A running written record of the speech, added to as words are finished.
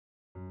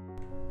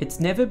It's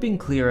never been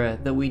clearer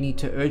that we need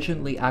to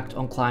urgently act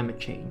on climate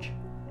change.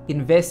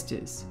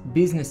 Investors,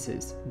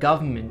 businesses,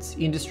 governments,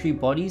 industry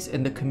bodies,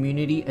 and the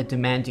community are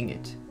demanding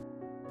it.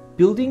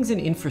 Buildings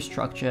and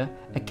infrastructure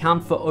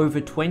account for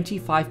over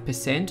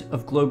 25%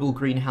 of global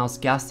greenhouse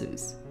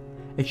gases.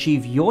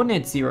 Achieve your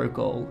net zero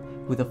goal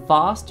with a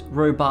fast,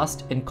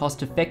 robust, and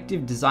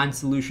cost-effective design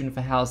solution for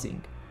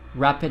housing,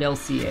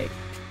 RapidLCA.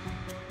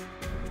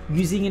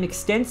 Using an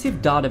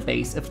extensive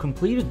database of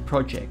completed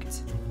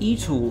projects,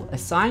 eTool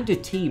assigned a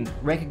team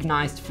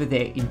recognized for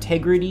their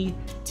integrity,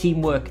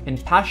 teamwork,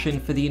 and passion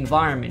for the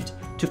environment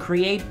to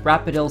create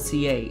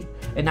RapidLCA,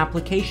 an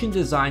application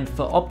designed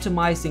for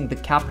optimizing the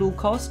capital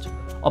cost,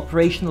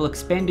 operational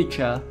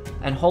expenditure,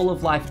 and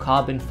whole-of-life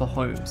carbon for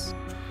homes.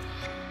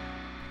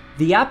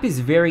 The app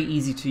is very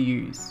easy to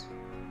use.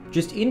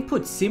 Just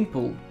input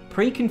simple,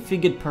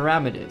 pre-configured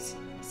parameters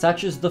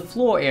such as the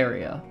floor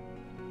area,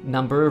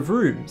 number of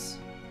rooms,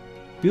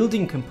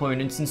 building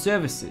components and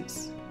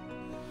services.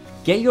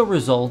 Get your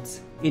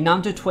results in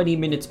under 20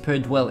 minutes per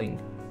dwelling.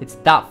 It's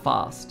that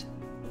fast.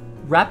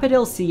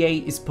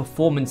 RapidLCA is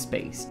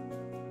performance-based.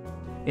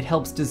 It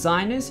helps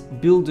designers,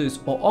 builders,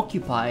 or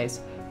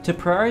occupiers to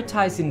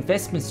prioritize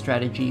investment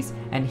strategies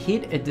and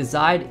hit a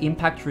desired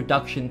impact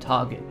reduction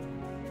target.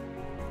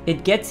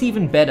 It gets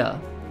even better.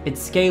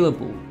 It's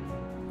scalable.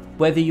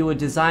 Whether you are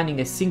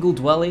designing a single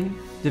dwelling,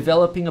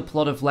 developing a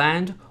plot of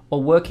land,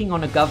 or working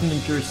on a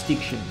government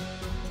jurisdiction,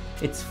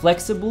 it's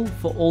flexible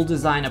for all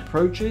design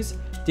approaches,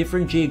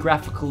 different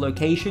geographical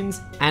locations,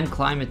 and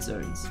climate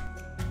zones.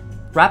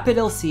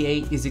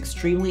 RapidLCA is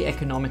extremely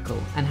economical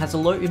and has a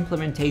low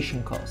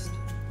implementation cost.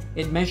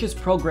 It measures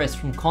progress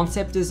from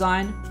concept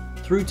design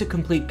through to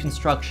complete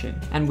construction,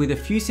 and with a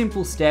few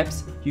simple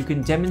steps, you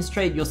can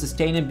demonstrate your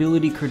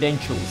sustainability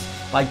credentials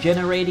by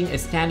generating a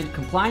standard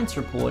compliance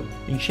report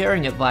and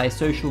sharing it via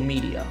social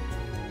media.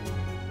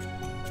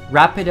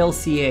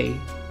 RapidLCA,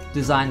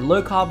 design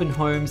low-carbon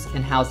homes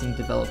and housing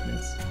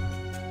developments.